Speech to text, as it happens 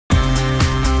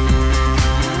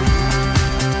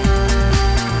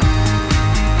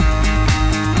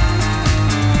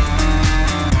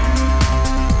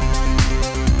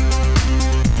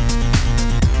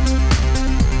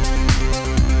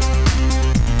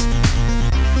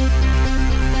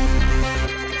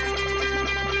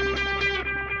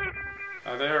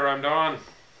I'm Don.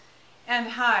 And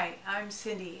hi, I'm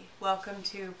Cindy. Welcome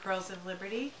to Pearls of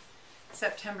Liberty,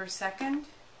 September 2nd,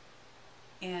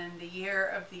 in the year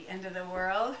of the end of the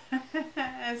world,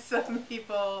 as some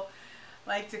people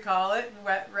like to call it,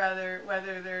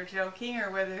 whether they're joking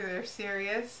or whether they're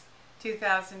serious,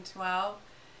 2012.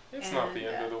 It's not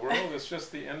the end of the world, it's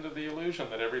just the end of the illusion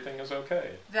that everything is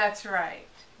okay. That's right,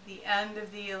 the end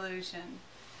of the illusion.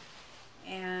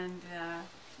 And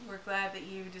we're glad that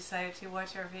you decided to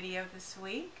watch our video this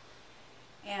week.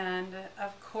 And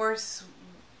of course,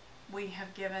 we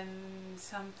have given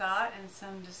some thought and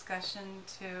some discussion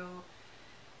to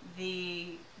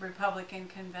the Republican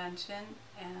convention.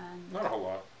 And not a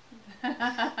whole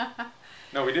lot.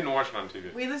 No, we didn't watch it on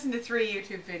TV. We listened to 3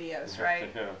 YouTube videos, right?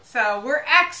 Yeah. So we're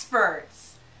experts.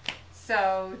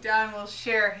 So Don will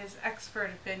share his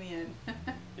expert opinion.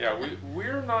 Yeah,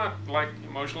 we're not like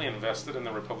emotionally invested in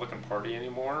the Republican Party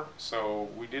anymore, so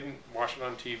we didn't watch it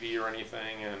on TV or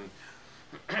anything,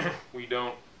 and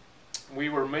we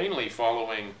were mainly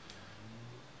following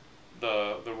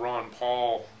the Ron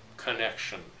Paul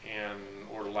connection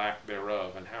or lack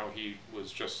thereof, and how he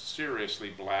was just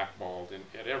seriously blackballed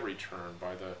at every turn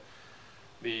by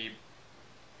the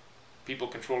people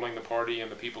controlling the party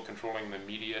and the people controlling the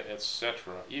media,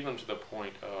 etc., even to the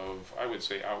point of, I would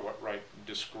say, outright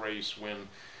disgrace when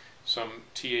some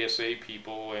TSA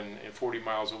people and 40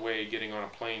 miles away getting on a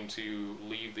plane to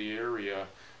leave the area,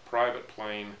 private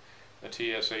plane, the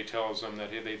TSA tells them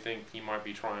that they think he might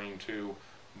be trying to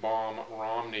bomb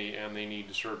Romney and they need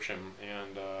to search him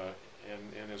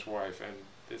and his wife. And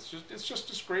it's just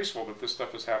disgraceful that this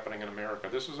stuff is happening in America.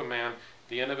 This is a man,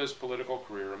 the end of his political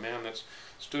career, a man that's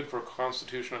stood for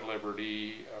Constitution and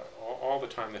liberty all the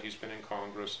time that he's been in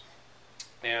Congress,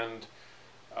 and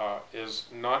is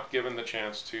not given the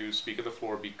chance to speak at the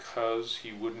floor because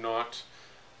he would not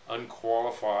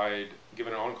give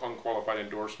an unqualified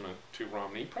endorsement to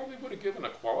Romney. He probably would have given a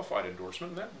qualified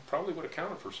endorsement, and that probably would have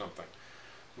counted for something.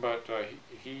 But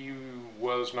he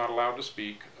was not allowed to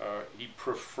speak. He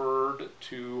preferred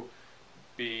to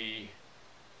be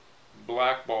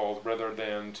blackballed rather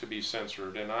than to be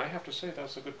censored, and I have to say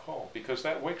that's a good call, because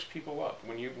that wakes people up.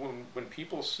 When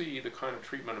people see the kind of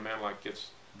treatment a man like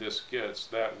this gets,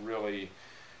 that really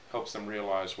helps them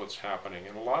realize what's happening.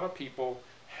 And a lot of people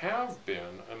have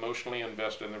been emotionally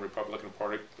invested in the Republican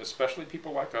Party, especially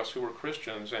people like us who are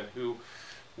Christians and who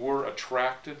were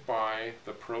attracted by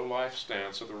the pro-life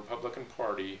stance of the Republican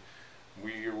Party.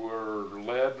 We were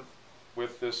led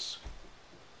with this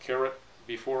carrot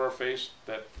before our face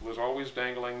that was always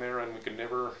dangling there, and we could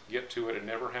never get to it. It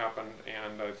never happened.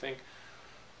 And I think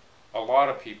a lot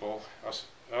of people, us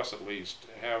at least,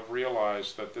 have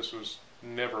realized that this was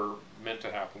never meant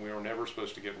to happen. We were never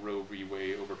supposed to get Roe v.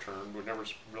 Wade overturned. We're never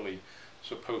really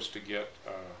supposed to get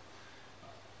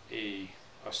a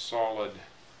solid,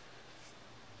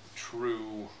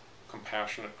 true,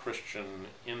 compassionate Christian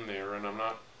in there. And I'm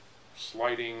not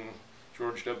slighting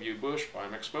George W. Bush by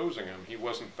exposing him. He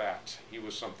wasn't that. He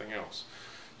was something else.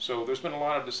 So there's been a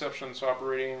lot of deceptions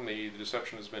operating. The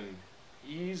deception has been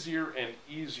easier and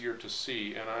easier to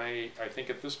see, and I think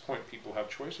at this point people have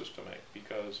choices to make,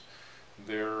 because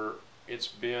it's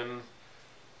been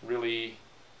really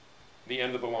the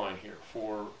end of the line here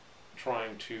for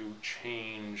trying to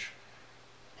change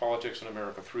politics in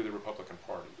America through the Republican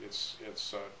Party. It's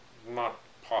not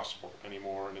possible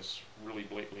anymore, and it's really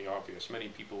blatantly obvious. Many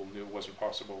people knew it wasn't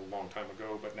possible a long time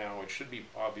ago, but now it should be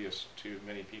obvious to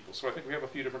many people. So I think we have a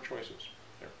few different choices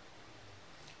there.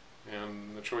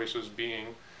 And the choices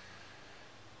being,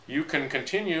 you can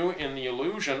continue in the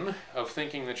illusion of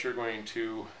thinking that you're going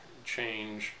to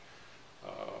change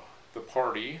the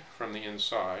party from the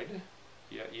inside,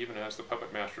 yet even as the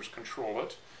puppet masters control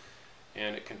it,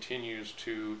 and it continues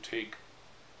to take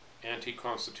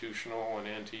anti-constitutional and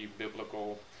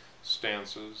anti-biblical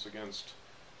stances against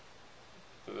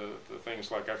the things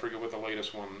like, I forget what the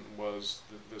latest one was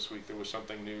this week. There was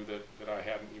something new that I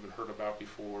hadn't even heard about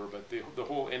before, but the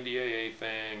whole NDAA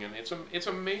thing, and it's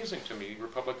amazing to me,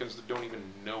 Republicans that don't even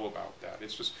know about that.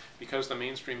 It's just because the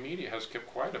mainstream media has kept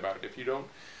quiet about it. If you don't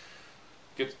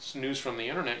get news from the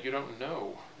internet, you don't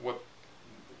know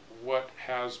what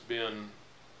has been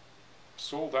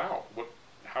sold out,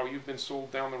 how you've been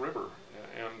sold down the river.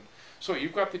 And so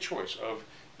you've got the choice of,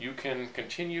 you can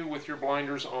continue with your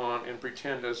blinders on and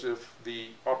pretend as if the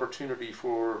opportunity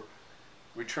for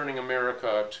returning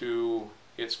America to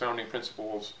its founding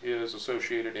principles is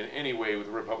associated in any way with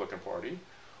the Republican Party,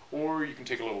 or you can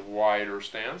take a little wider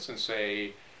stance and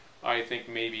say, I think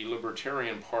maybe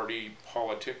Libertarian Party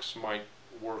politics might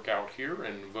work out here,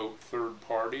 and vote third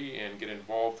party and get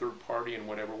involved third party in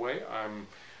whatever way.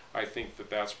 I think that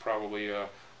that's probably a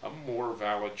more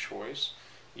valid choice.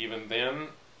 Even then,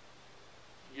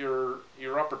 your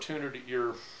opportunity,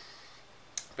 your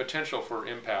potential for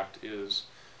impact is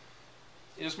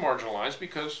marginalized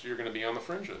because you're going to be on the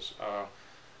fringes.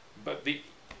 But the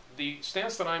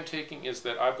stance that I'm taking is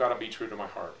that I've got to be true to my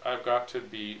heart. I've got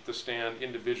to stand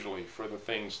individually for the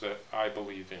things that I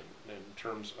believe in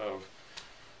terms of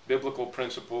biblical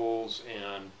principles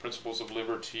and principles of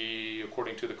liberty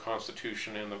according to the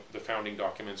Constitution and the founding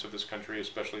documents of this country,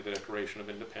 especially the Declaration of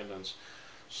Independence.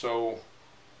 So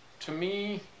to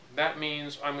me, that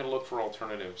means I'm going to look for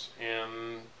alternatives.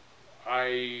 And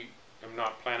I am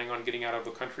not planning on getting out of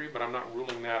the country, but I'm not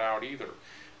ruling that out either.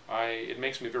 It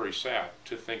makes me very sad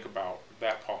to think about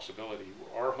that possibility.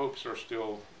 Our hopes are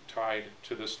still tied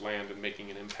to this land and making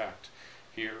an impact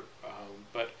here.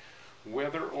 But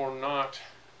whether or not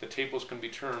the tables can be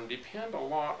turned depend a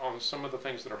lot on some of the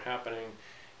things that are happening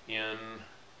in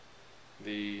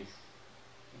the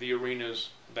arenas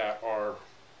that are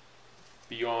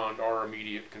beyond our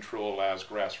immediate control as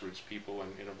grassroots people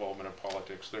and involvement in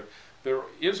politics. There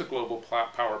is a global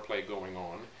power play going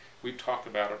on. We've talked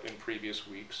about it in previous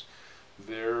weeks.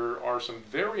 There are some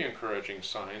very encouraging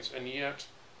signs, and yet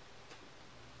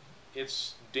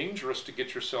it's dangerous to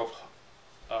get yourself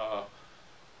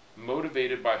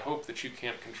motivated by hope that you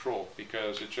can't control,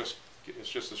 because it's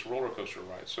just this roller coaster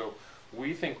ride. So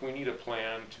we think we need a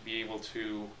plan to be able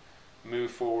to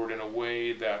move forward in a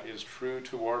way that is true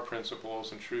to our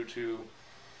principles and true to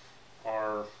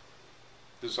our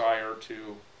desire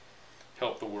to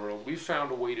help the world. We've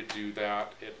found a way to do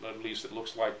that. At least it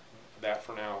looks like that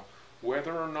for now.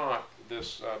 Whether or not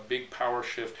this big power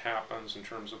shift happens in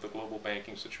terms of the global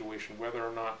banking situation, whether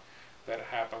or not that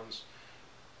happens,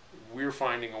 we're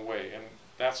finding a way. And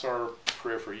that's our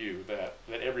prayer for you, that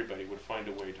everybody would find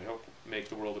a way to help make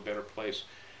the world a better place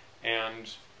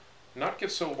and not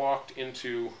get so locked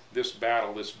into this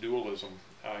battle, this dualism.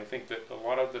 I think that a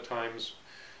lot of the times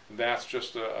that's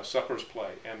just a sucker's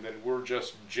play, and then we're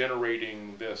just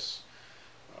generating this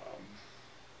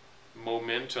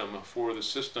momentum for the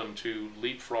system to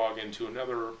leapfrog into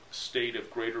another state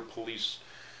of greater police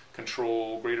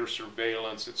control, greater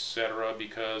surveillance, etc.,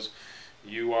 because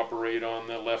you operate on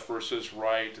the left versus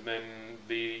right, and then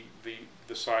the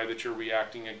side that you're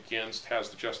reacting against has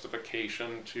the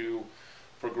justification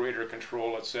for greater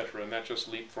control, etc., and that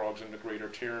just leapfrogs into greater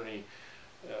tyranny.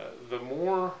 The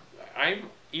more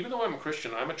even though I'm a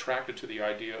Christian, I'm attracted to the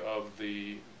idea of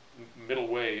the middle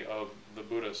way of the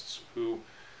Buddhists, who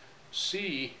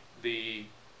see the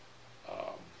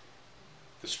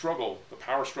struggle, the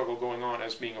power struggle going on,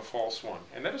 as being a false one.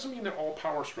 And that doesn't mean that all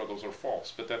power struggles are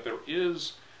false, but that there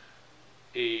is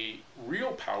a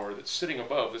real power that's sitting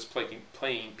above, that's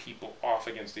playing people off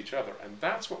against each other. And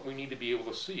that's what we need to be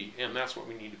able to see, and that's what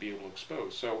we need to be able to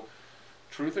expose. So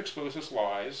truth exposes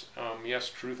lies. Yes,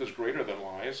 truth is greater than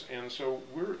lies, and so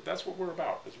that's what we're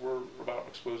about, is we're about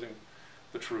exposing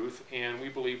the truth, and we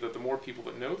believe that the more people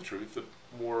that know the truth, the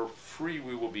more free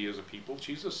we will be as a people.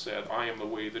 Jesus said, I am the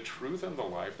way, the truth, and the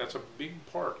life. That's a big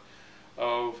part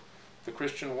of the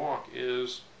Christian walk,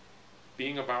 is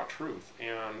being about truth,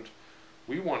 and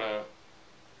we want to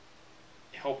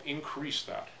help increase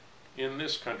that in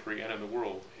this country and in the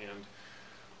world. And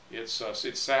it's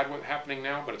sad what's happening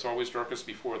now, but it's always darkest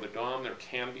before the dawn. There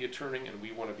can be a turning, and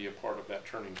we want to be a part of that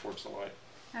turning towards the light.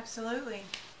 Absolutely.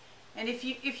 And if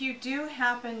you do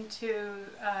happen to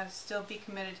still be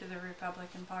committed to the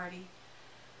Republican Party,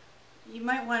 you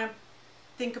might want to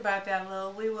think about that a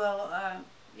little. We will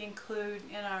include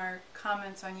in our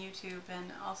comments on YouTube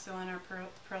and also on our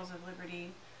Pearls of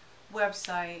Liberty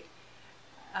website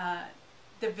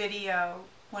the video,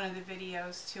 one of the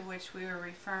videos to which we were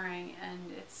referring, and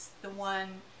it's the one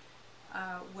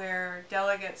where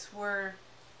delegates were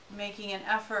making an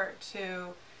effort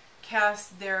to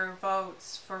cast their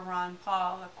votes for Ron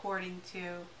Paul according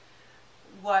to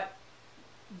what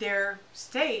their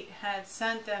state had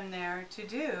sent them there to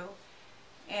do.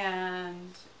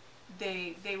 And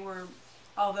they were,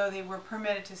 although they were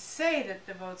permitted to say that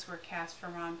the votes were cast for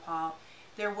Ron Paul,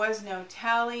 there was no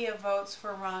tally of votes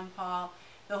for Ron Paul.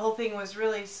 The whole thing was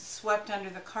really swept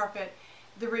under the carpet.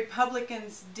 The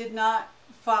Republicans did not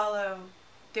follow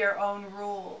their own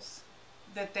rules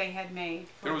that they had made.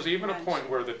 There was even a point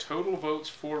where the total votes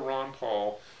for Ron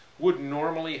Paul would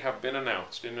normally have been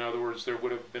announced. In other words, there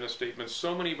would have been a statement,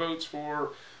 so many votes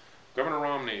for Governor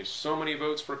Romney, so many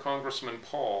votes for Congressman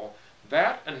Paul.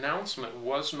 That announcement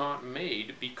was not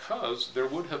made because there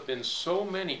would have been so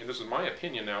many, and this is my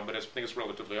opinion now, but I think it's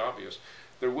relatively obvious,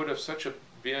 there would have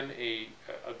been a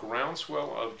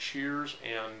groundswell of cheers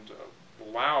and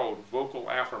loud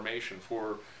vocal affirmation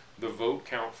for the vote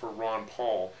count for Ron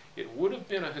Paul, it would have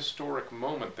been a historic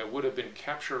moment that would have been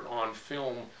captured on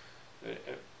film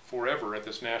forever at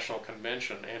this national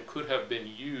convention and could have been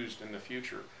used in the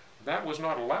future. That was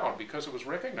not allowed because it was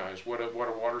recognized what a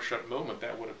watershed moment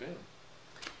that would have been.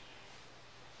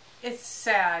 It's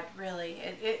sad, really.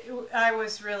 I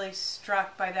was really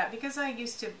struck by that because I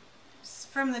used to,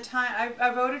 from the time I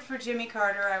voted for Jimmy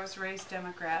Carter, I was raised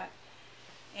Democrat,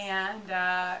 and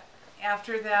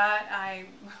after that I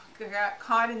got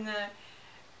caught in the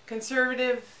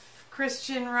conservative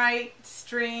Christian right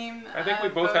stream. I think we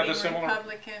both had a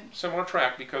Republican. similar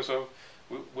track because of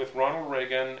with Ronald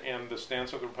Reagan and the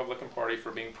stance of the Republican Party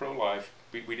for being pro-life.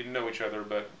 We didn't know each other,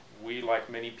 but we,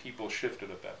 like many people, shifted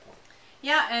at that point.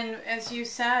 Yeah, and as you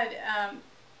said,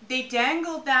 they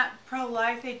dangled that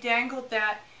pro-life, they dangled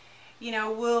that,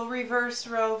 we'll reverse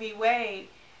Roe v. Wade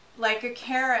like a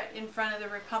carrot in front of the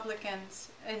Republicans,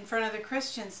 in front of the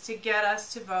Christians, to get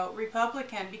us to vote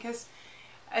Republican. Because,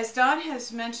 as Don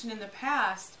has mentioned in the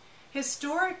past,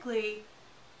 historically,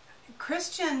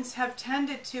 Christians have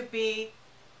tended to be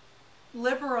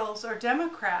liberals or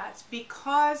Democrats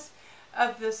because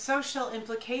of the social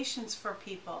implications for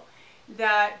people.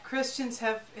 That Christians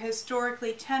have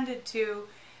historically tended to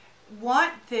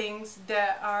want things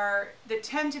that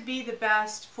tend to be the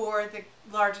best for the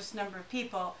largest number of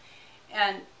people.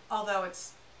 And although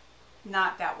it's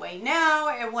not that way now,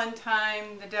 at one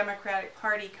time the Democratic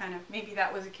Party maybe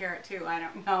that was a carrot too, I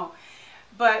don't know.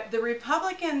 But the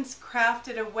Republicans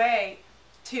crafted a way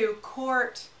to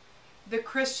court the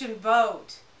Christian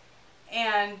vote,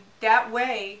 and that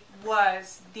way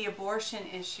was the abortion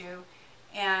issue.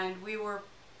 And we were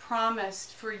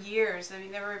promised for years. I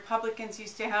mean, the Republicans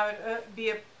used to have it be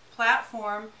a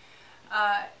platform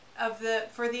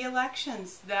for the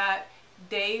elections that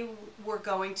they were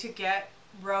going to get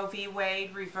Roe v.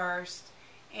 Wade reversed,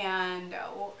 and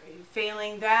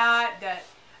failing that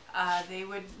they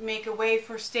would make a way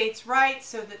for states' rights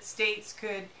so that states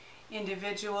could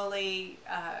individually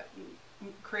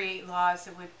create laws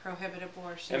that would prohibit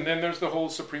abortion. And then there's the whole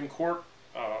Supreme Court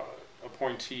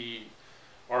appointee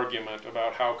argument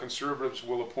about how conservatives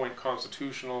will appoint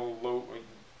constitutional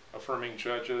affirming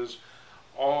judges.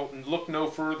 Look no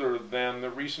further than the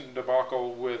recent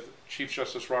debacle with Chief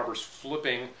Justice Roberts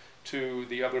flipping to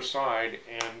the other side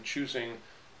and choosing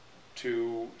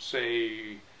to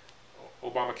say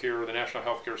Obamacare or the national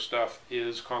health care stuff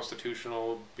is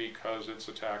constitutional because it's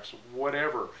a tax,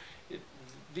 whatever.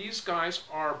 These guys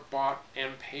are bought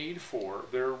and paid for.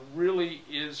 There really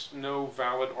is no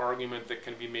valid argument that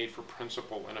can be made for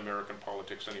principle in American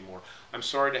politics anymore. I'm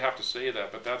sorry to have to say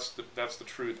that, but that's the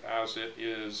truth as it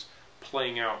is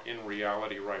playing out in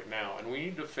reality right now. And we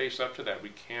need to face up to that.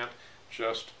 We can't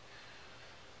just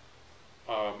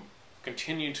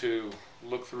continue to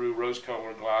look through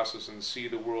rose-colored glasses and see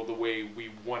the world the way we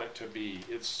want it to be.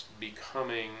 It's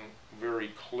becoming very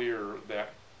clear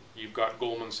that you've got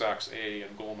Goldman Sachs A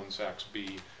and Goldman Sachs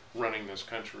B running this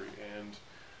country, and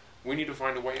we need to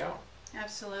find a way out.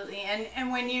 Absolutely.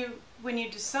 And when you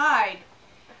decide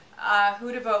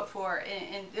who to vote for,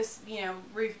 and this,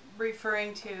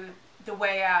 referring to the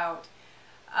way out,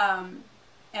 and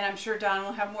I'm sure Don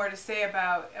will have more to say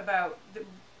about the,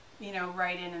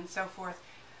 write-in and so forth.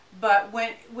 But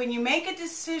when you make a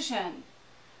decision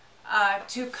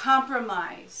to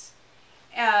compromise,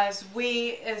 as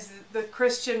the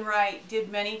Christian right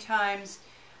did many times,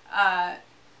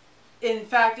 in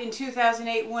fact, in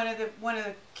 2008, one of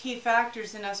the key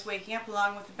factors in us waking up,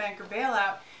 along with the banker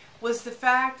bailout, was the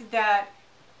fact that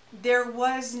there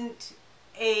wasn't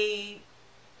a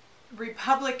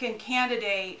Republican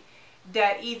candidate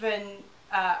that even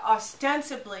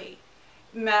ostensibly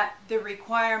met the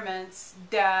requirements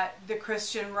that the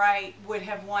Christian right would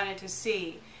have wanted to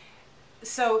see.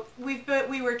 So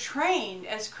we were trained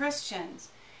as Christians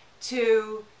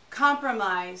to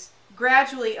compromise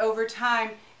gradually over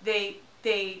time. They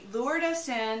lured us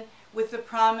in with the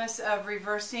promise of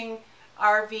reversing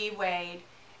R v. Wade.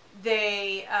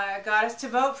 They got us to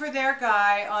vote for their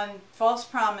guy on false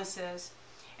promises,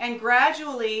 and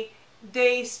gradually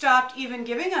they stopped even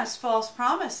giving us false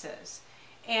promises.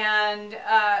 And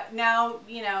now,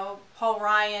 Paul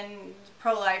Ryan,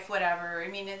 pro-life, whatever. I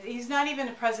mean, he's not even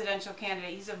a presidential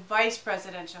candidate. He's a vice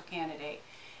presidential candidate.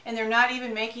 And they're not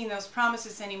even making those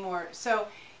promises anymore. So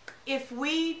if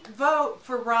we vote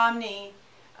for Romney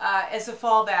as a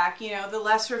fallback, the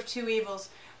lesser of two evils,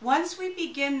 once we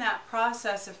begin that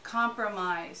process of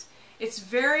compromise, it's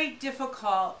very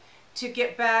difficult to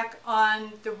get back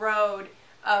on the road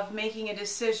of making a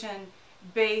decision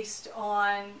based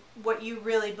on what you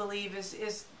really believe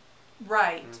is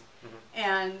right. Mm-hmm.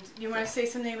 And you want to say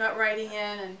something about writing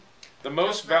in? And The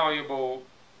most valuable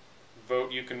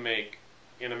vote you can make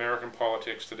in American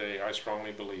politics today, I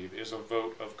strongly believe, is a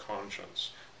vote of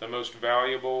conscience. The most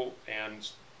valuable and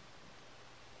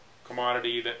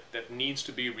commodity that needs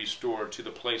to be restored to the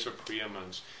place of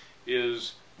preeminence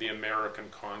is the American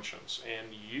conscience. And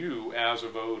you, as a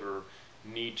voter,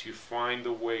 need to find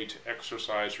the way to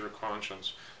exercise your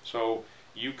conscience. So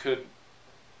you could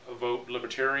vote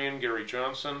Libertarian, Gary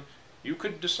Johnson. You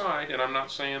could decide, and I'm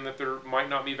not saying that there might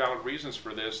not be valid reasons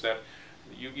for this, that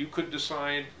you could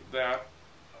decide that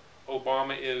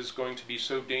Obama is going to be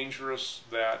so dangerous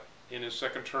that in his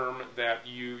second term that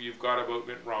you've got to vote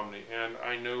Mitt Romney. And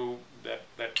I know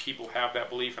that people have that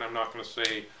belief, and I'm not going to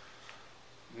say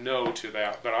no to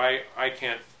that, but I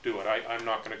can't do it. I'm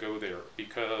not going to go there,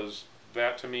 because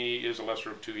that to me is a lesser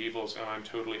of two evils, and I'm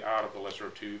totally out of the lesser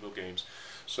of two evil games.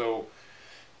 So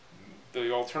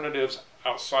the alternatives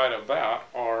outside of that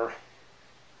are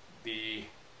the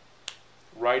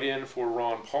write-in for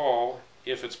Ron Paul,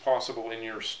 if it's possible in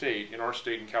your state. In our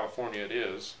state, in California, it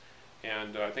is.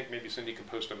 And I think maybe Cindy can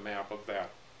post a map of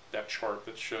that chart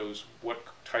that shows what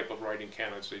type of write-in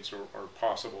candidates are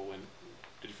possible in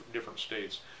different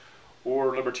states.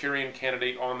 Or Libertarian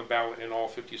candidate on the ballot in all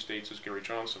 50 states is Gary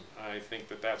Johnson. I think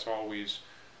that's always,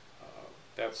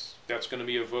 that's going to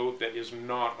be a vote that is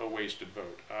not a wasted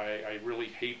vote. I really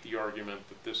hate the argument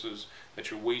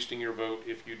that you're wasting your vote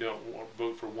if you don't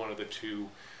vote for one of the two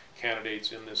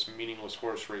candidates in this meaningless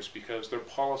horse race, because their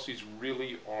policies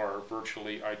really are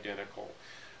virtually identical.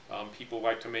 People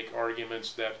like to make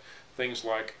arguments that things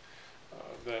like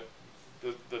that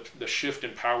the shift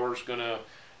in power is going to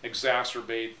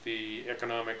exacerbate the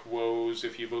economic woes.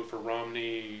 If you vote for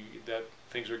Romney, that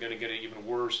things are going to get even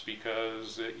worse,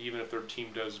 because even if their team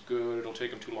does good, it'll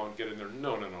take them too long to get in there.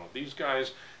 No. These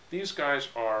guys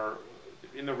are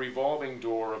in the revolving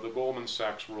door of the Goldman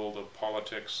Sachs world of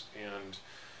politics and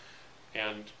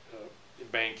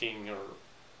banking or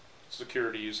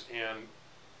securities, and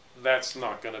that's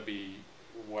not going to be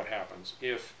what happens.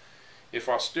 If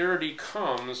austerity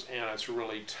comes and it's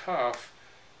really tough,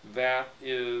 that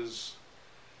is,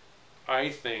 I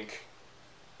think,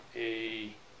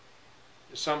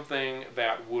 something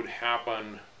that would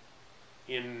happen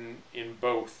in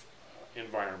both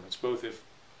environments, both if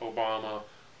Obama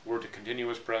were to continue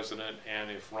as president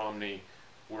and if Romney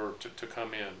were to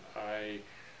come in. I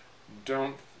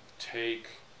don't take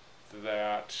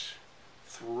that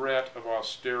threat of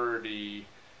austerity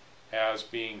as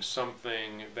being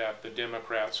something that the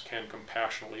Democrats can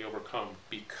compassionately overcome,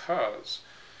 because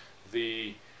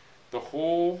the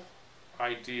whole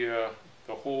idea,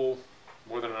 the whole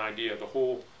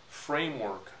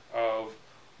framework of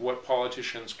what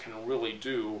politicians can really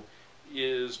do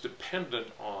is dependent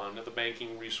on the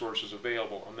banking resources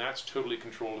available, and that's totally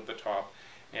controlled at the top.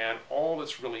 And all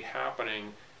that's really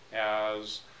happening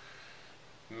as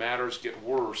matters get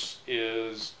worse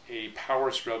is a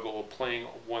power struggle playing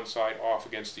one side off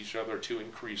against each other to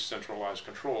increase centralized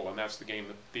control, and that's the game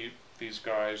that these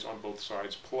guys on both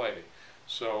sides play.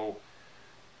 So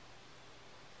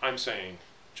I'm saying,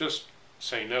 just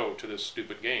say no to this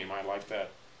stupid game. I like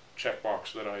that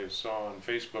checkbox that I saw on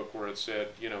Facebook where it said,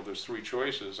 there's three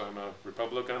choices: I'm a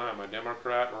Republican, I'm a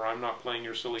Democrat, or I'm not playing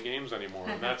your silly games anymore.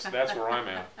 And that's where I'm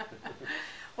at.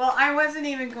 Well, I wasn't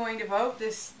even going to vote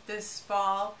this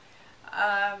fall,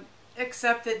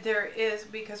 except that there is,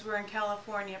 because we're in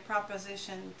California,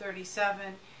 Proposition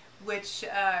 37, which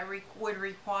would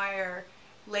require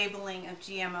labeling of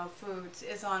GMO foods,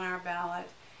 is on our ballot.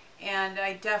 And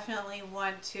I definitely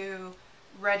want to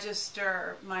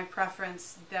register my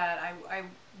preference that I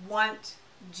want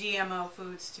GMO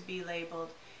foods to be labeled.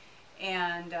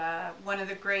 And one of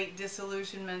the great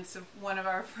disillusionments of one of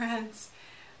our friends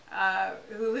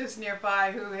who lives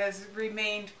nearby, who has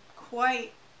remained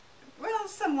quite,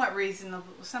 somewhat reasonable,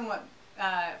 somewhat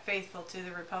faithful to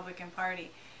the Republican Party.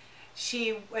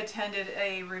 She attended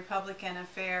a Republican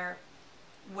affair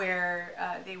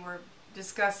where they were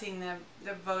discussing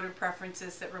the voter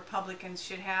preferences that Republicans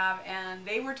should have, and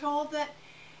they were told that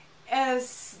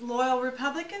as loyal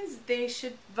Republicans they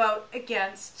should vote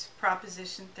against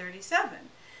Proposition 37.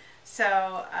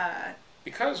 So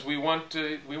because we want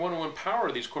to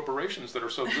empower these corporations that are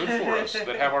so good for us,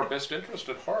 that have our best interest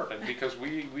at heart, and because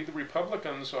we the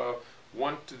Republicans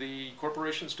want the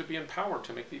corporations to be empowered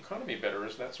to make the economy better.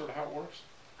 Is that sort of how it works?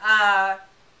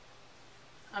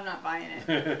 I'm not buying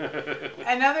it.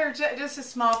 Another, just a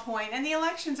small point, and the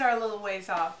elections are a little ways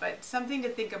off, but something to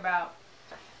think about.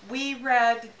 We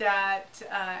read that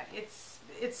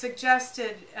it's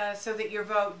suggested, so that your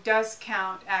vote does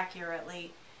count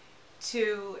accurately,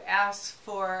 to ask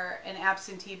for an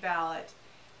absentee ballot.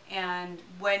 And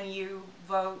when you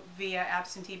vote via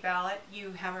absentee ballot,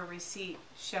 you have a receipt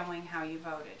showing how you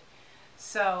voted.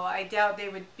 So I doubt they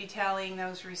would be tallying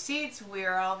those receipts.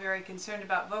 We're all very concerned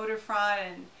about voter fraud,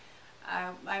 and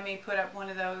I may put up one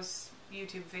of those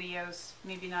YouTube videos,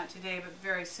 maybe not today, but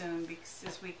very soon, because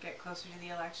as we get closer to the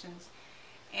elections.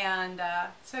 And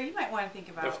so you might want to think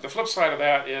about The flip side of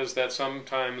that is that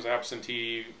sometimes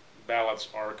absentee ballots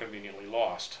are conveniently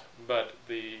lost. But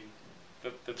the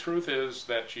truth is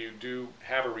that you do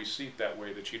have a receipt that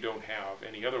way that you don't have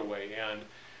any other way. And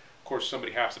of course,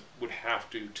 somebody would have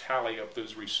to tally up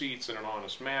those receipts in an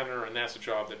honest manner, and that's a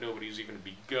job that nobody's even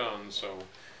begun. So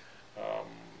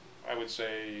I would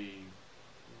say,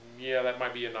 yeah, that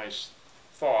might be a nice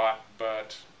thought,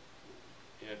 but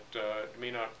it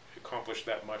may not accomplish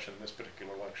that much in this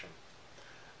particular election.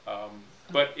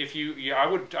 But if I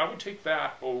would take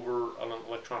that over an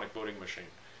electronic voting machine.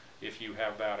 If you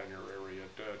have that in your area,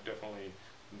 definitely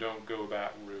don't go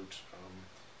that route.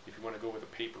 If you want to go with a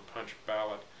paper punch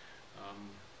ballot,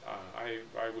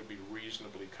 I would be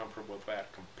reasonably comfortable with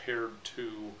that compared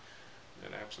to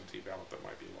an absentee ballot that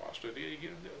might be lost.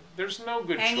 There's no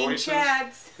good hanging choices.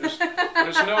 chads. There's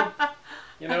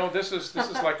no, this is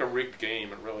like a rigged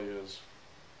game. It really is.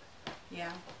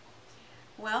 Yeah.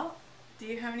 Well, do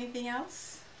you have anything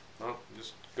else? Well,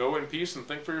 just go in peace and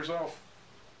think for yourself.